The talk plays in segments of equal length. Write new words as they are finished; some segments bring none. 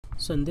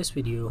So in this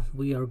video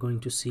we are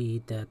going to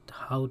see that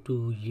how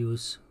to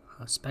use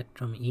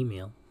Spectrum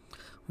email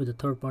with a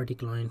third-party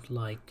client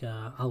like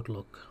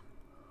Outlook.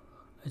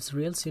 It's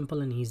real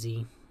simple and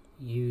easy.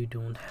 You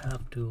don't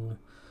have to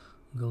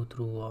go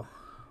through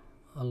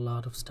a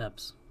lot of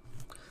steps.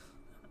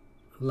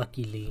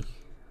 Luckily,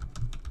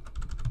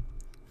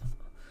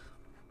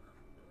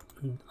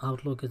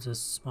 Outlook is a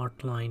smart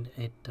client.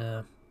 It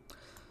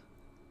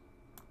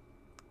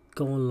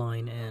go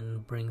online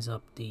and brings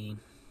up the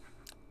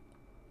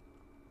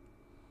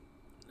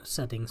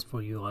settings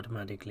for you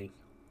automatically.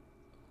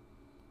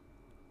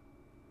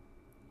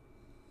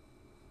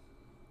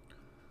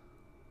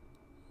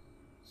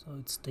 So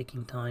it's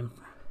taking time.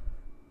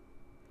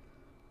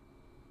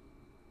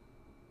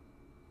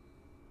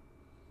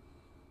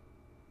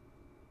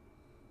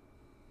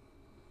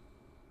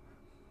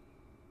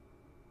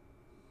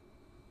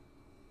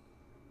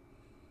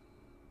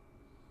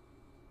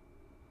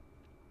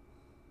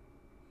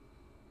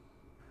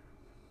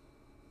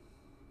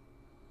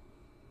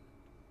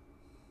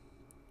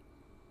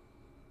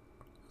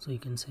 So you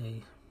can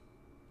say,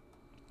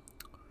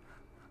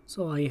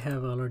 so I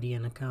have already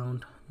an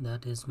account,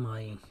 that is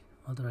my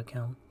other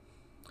account.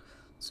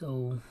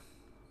 So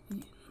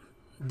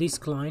these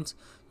clients,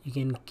 you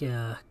can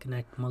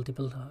connect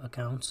multiple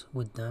accounts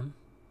with them.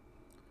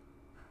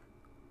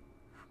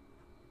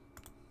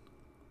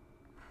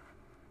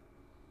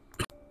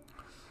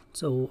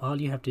 So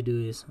all you have to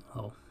do is,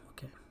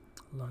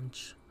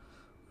 lunch,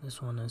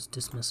 this one is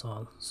dismiss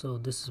all. So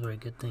this is a very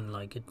good thing,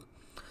 like it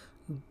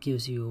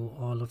gives you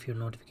all of your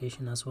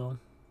notification as well.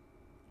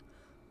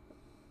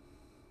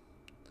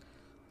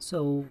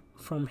 So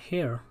from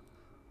here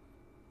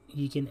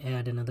you can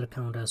add another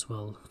account as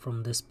well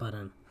from this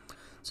button.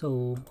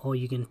 So, or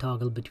you can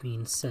toggle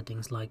between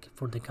settings, like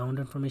for the account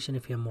information,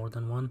 if you have more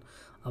than one,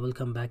 I will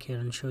come back here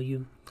and show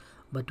you.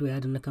 But to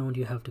add an account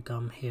you have to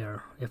come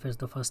here. If it's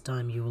the first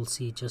time, you will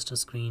see just a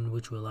screen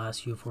which will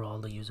ask you for all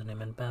the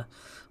username and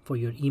for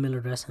your email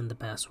address and the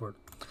password.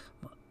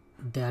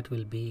 That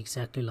will be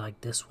exactly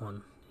like this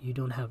one. You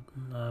don't have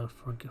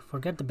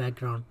forget the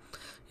background.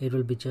 It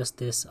will be just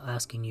this,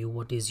 asking you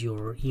what is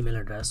your email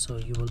address. So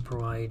you will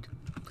provide,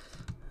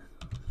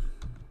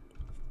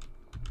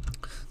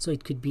 so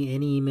it could be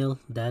any email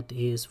that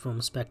is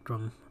from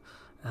Spectrum.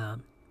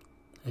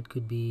 It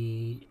could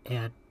be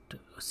at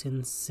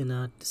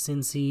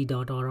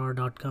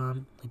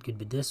cincy.rr.com. It could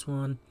be this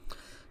one,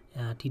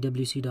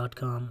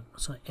 twc.com.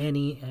 So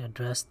any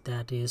address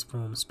that is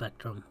from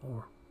Spectrum,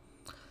 or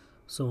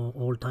so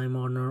Old Time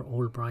Warner,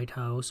 Old Bright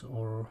House,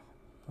 or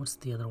what's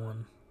the other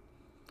one,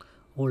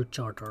 Old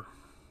Charter.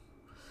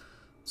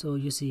 So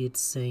you see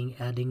it's saying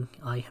adding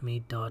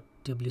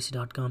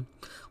ihamid.wc.com.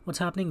 What's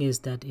happening is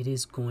that it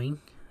is going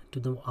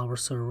to our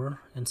server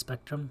in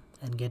Spectrum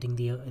and getting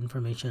the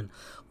information.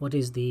 What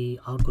is the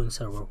outgoing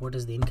server? What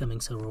is the incoming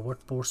server?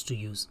 What ports to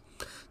use?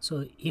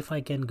 So if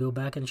I can go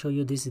back and show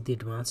you, this is the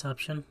advanced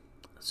option.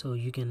 So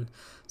you can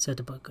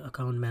set up an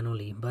account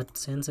manually, but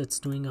since it's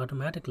doing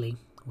automatically,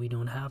 we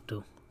don't have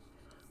to.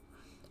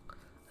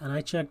 And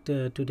I checked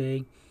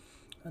today,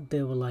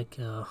 they were like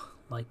I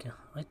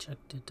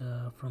checked it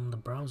from the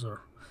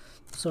browser.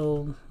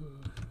 So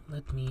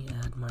let me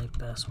add my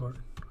password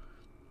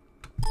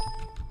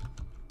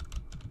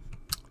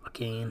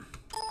again.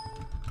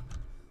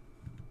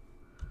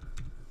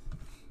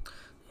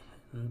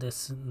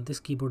 This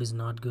keyboard is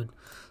not good,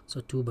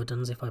 so two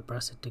buttons. If I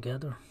press it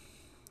together,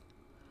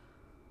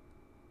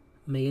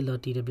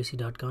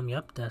 mail.twc.com,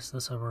 yep, that's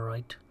the server,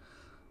 right?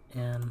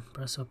 And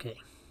press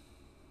OK.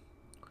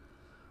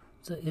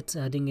 So it's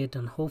adding it,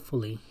 and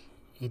hopefully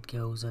it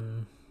goes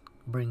and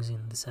brings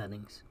in the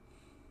settings.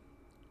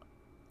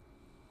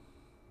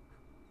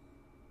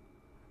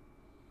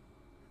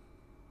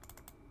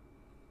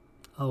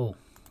 Oh,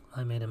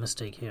 I made a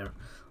mistake here.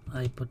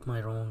 I put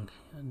my wrong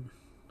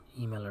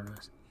email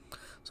address.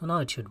 So now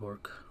it should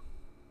work.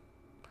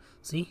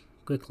 See,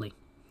 quickly.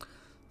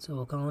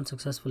 So account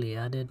successfully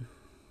added.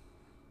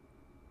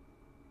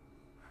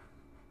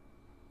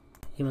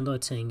 Even though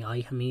it's saying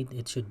ihamid,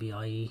 it should be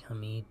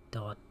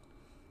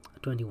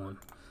ihamid.21.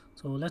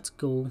 So let's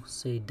go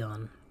say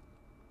done.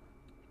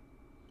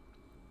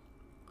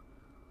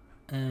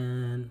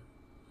 And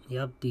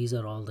yep, these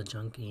are all the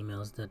junk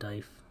emails that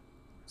I've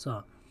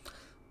saw.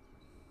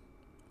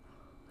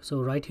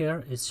 So right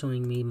here it's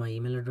showing me my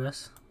email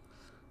address,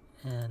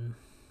 and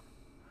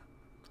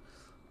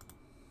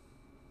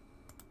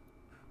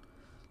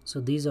so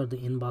these are the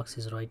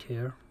inboxes right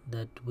here,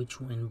 that which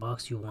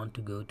inbox you want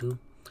to go to.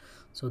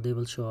 So they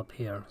will show up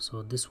here.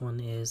 So this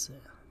one is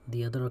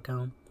the other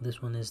account,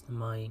 this one is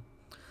my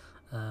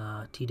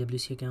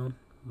TWC account,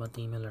 but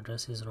the email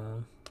address is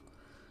wrong.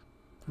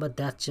 But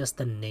that's just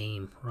the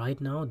name right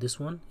now. This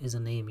one is a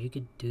name. You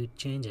could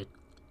change it,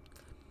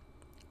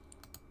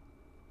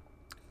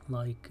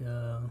 like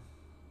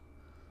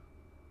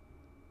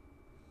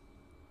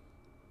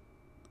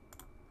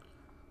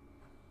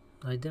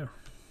right there,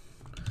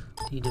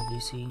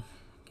 TWC.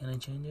 Can I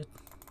change it?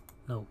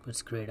 No,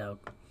 it's grayed out.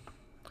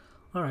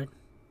 All right,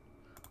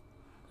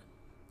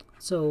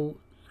 so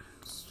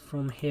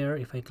from here,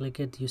 if I click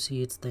it, you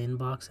see it's the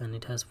inbox and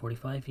it has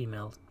 45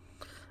 emails.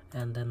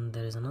 And then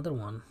there is another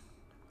one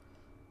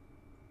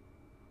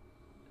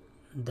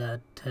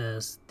that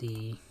has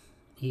the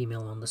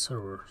email on the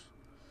server.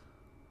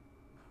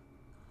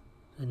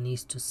 It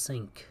needs to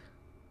sync.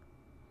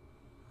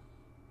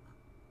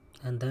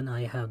 And then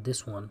I have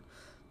this one.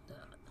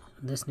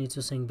 This needs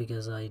to sync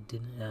because I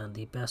did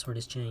the password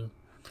is changed.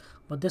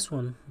 But this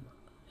one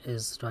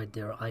is right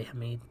there,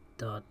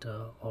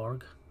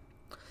 ihamid.org.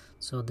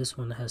 So this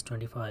one has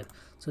 25.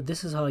 So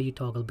this is how you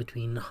toggle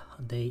between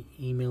the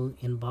email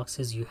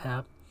inboxes you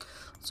have.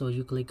 So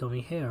you click over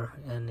here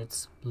and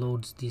it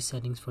loads these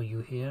settings for you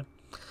here,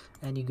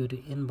 and you go to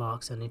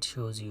inbox and it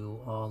shows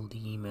you all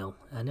the email,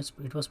 and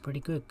it was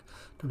pretty quick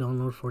to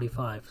download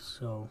 45.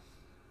 So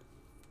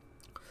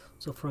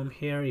from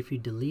here, if you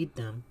delete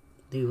them,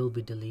 they will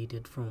be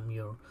deleted from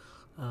your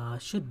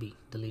should be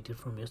deleted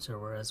from your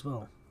server as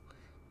well,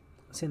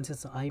 since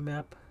it's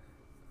IMAP.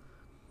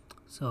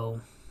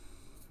 So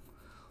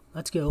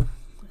let's go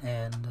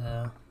and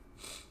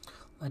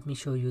let me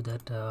show you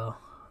that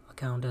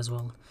account as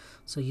well.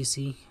 So you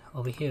see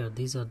over here,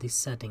 these are the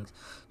settings.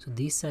 So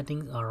these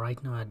settings are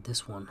right now at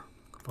this one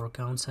for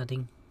account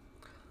setting.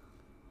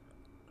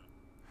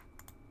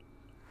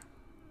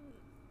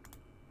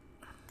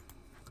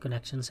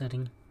 Connection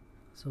setting.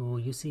 So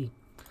you see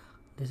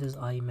this is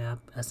IMAP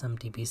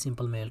SMTP,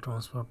 Simple Mail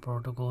Transfer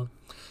Protocol,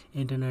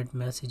 Internet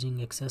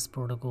Messaging Access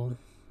Protocol.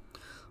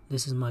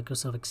 This is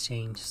Microsoft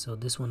Exchange, so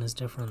this one is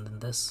different than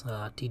this,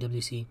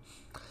 TWC,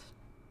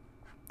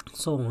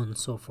 so on and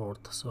so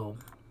forth. So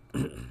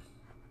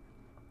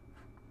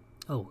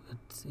oh,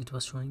 it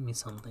was showing me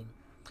something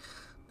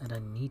that I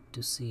need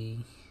to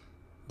see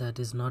that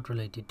is not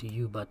related to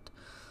you, but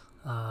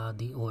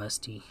the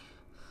OST.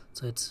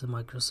 So it's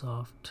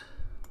Microsoft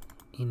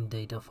in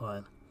data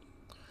file,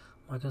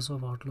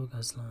 Microsoft Outlook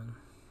Aslan.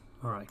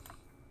 Alright,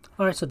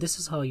 so this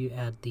is how you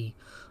add the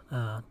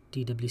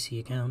TWC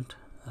account,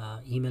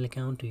 email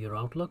account to your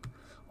Outlook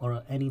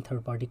or any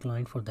third-party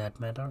client for that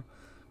matter.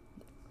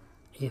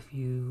 If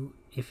you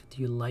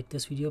like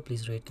this video,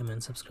 please rate,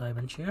 comment, subscribe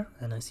and share,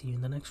 and I see you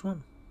in the next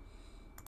one.